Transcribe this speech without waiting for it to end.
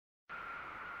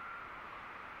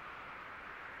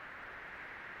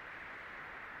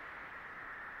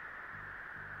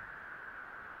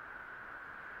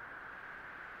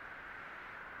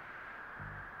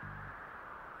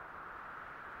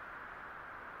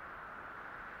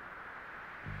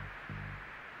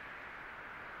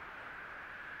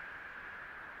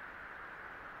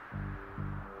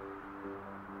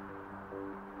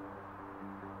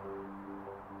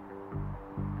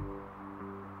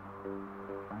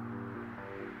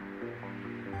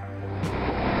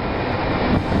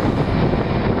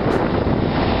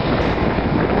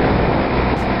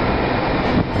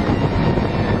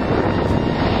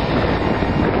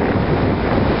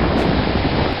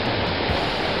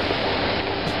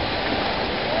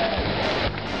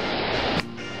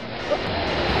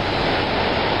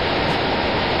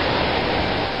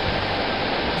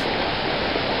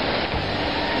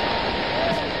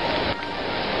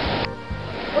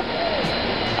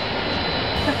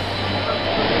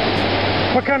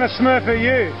What kind of Smurf are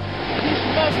you?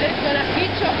 Smurf that's gonna hit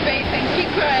your face and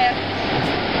kick your ass.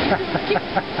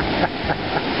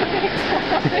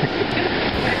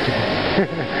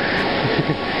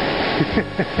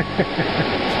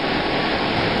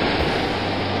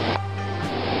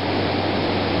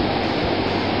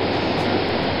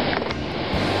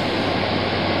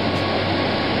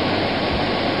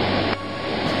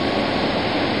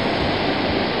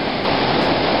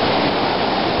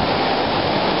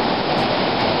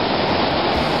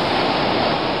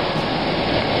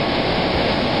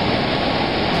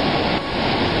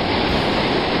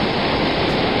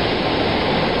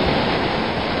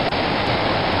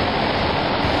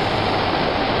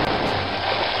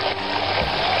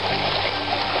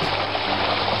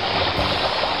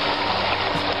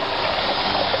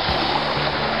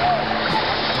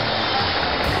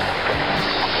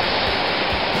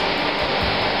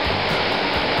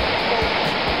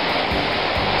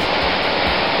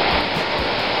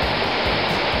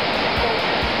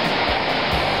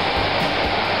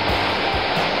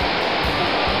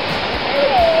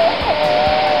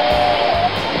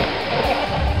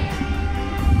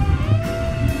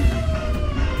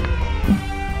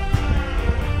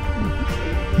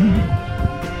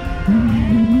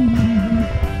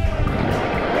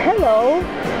 Hello,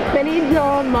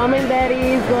 Benito, mom and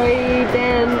daddy, Zoe,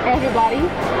 Dan, everybody.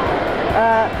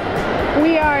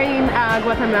 We are in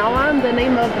Guatemala. The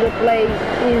name of the place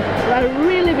is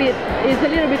a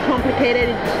little bit complicated,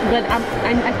 but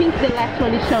I think the last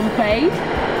one is Champey.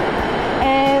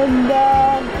 And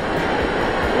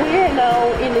we are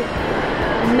now in this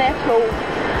natural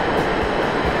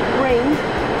spring.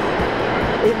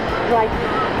 It's like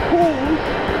pools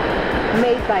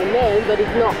made by man, but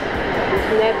it's not. It's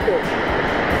natural.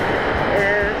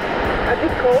 A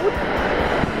bit cold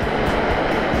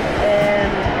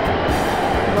and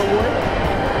the wood,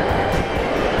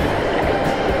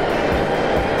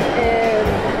 and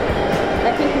I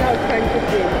think now it's time to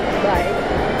swim. Bye.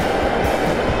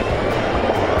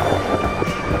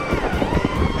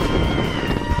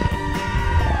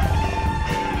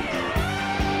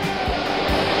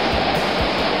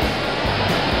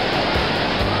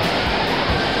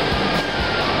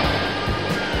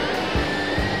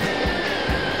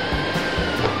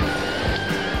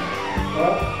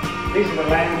 These are the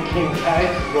Land King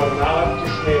Caves of Guatemala,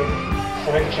 just near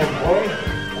Semuc Champey,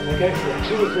 and they go for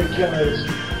 2 or 3 kilometres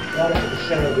right up to the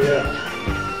centre of the earth.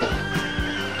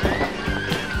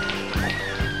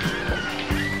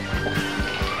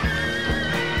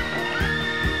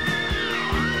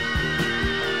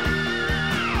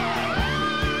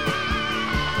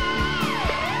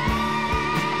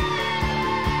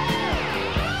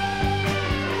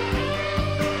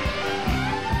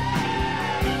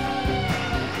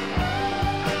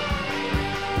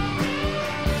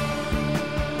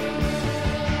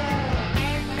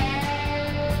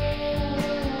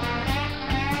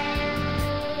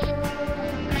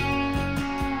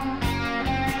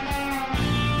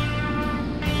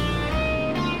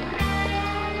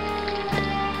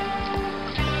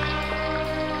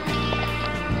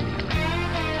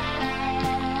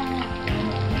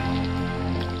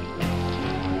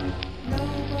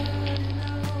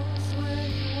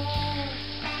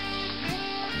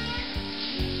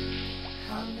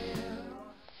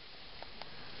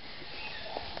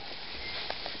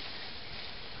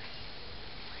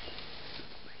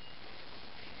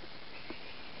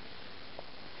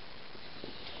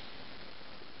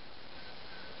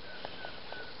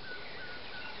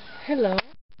 Hello.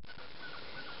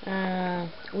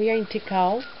 We are in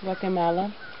Tikal,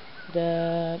 Guatemala,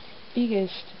 the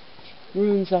biggest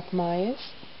ruins of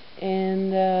Mayas,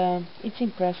 and it's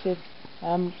impressive.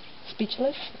 I'm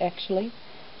speechless, actually,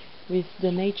 with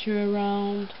the nature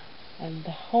around and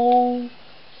the whole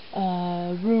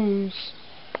ruins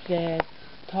that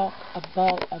talk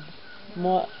about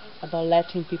more about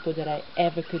Latin people than I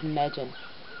ever could imagine.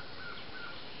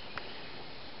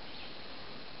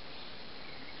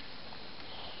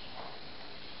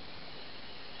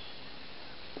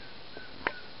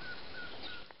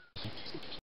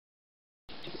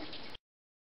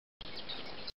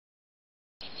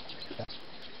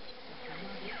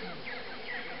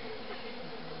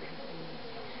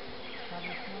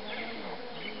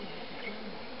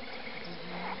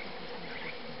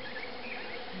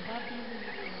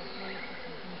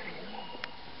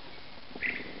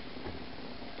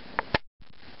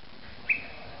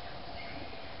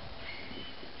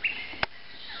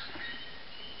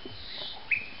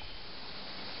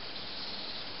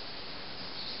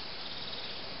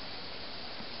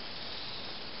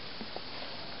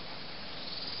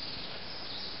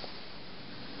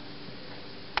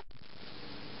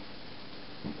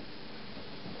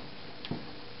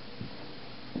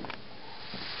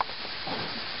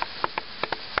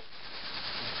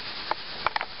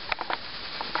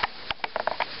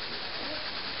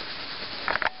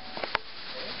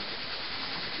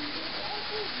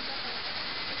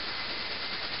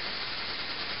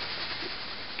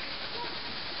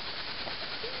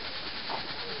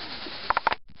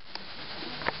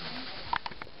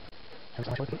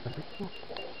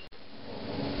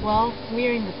 Well,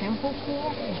 we're in the temple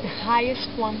floor. It's the highest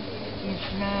one.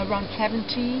 It's around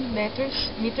 17 meters,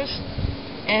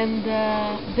 and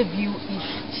the view is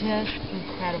just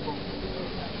incredible.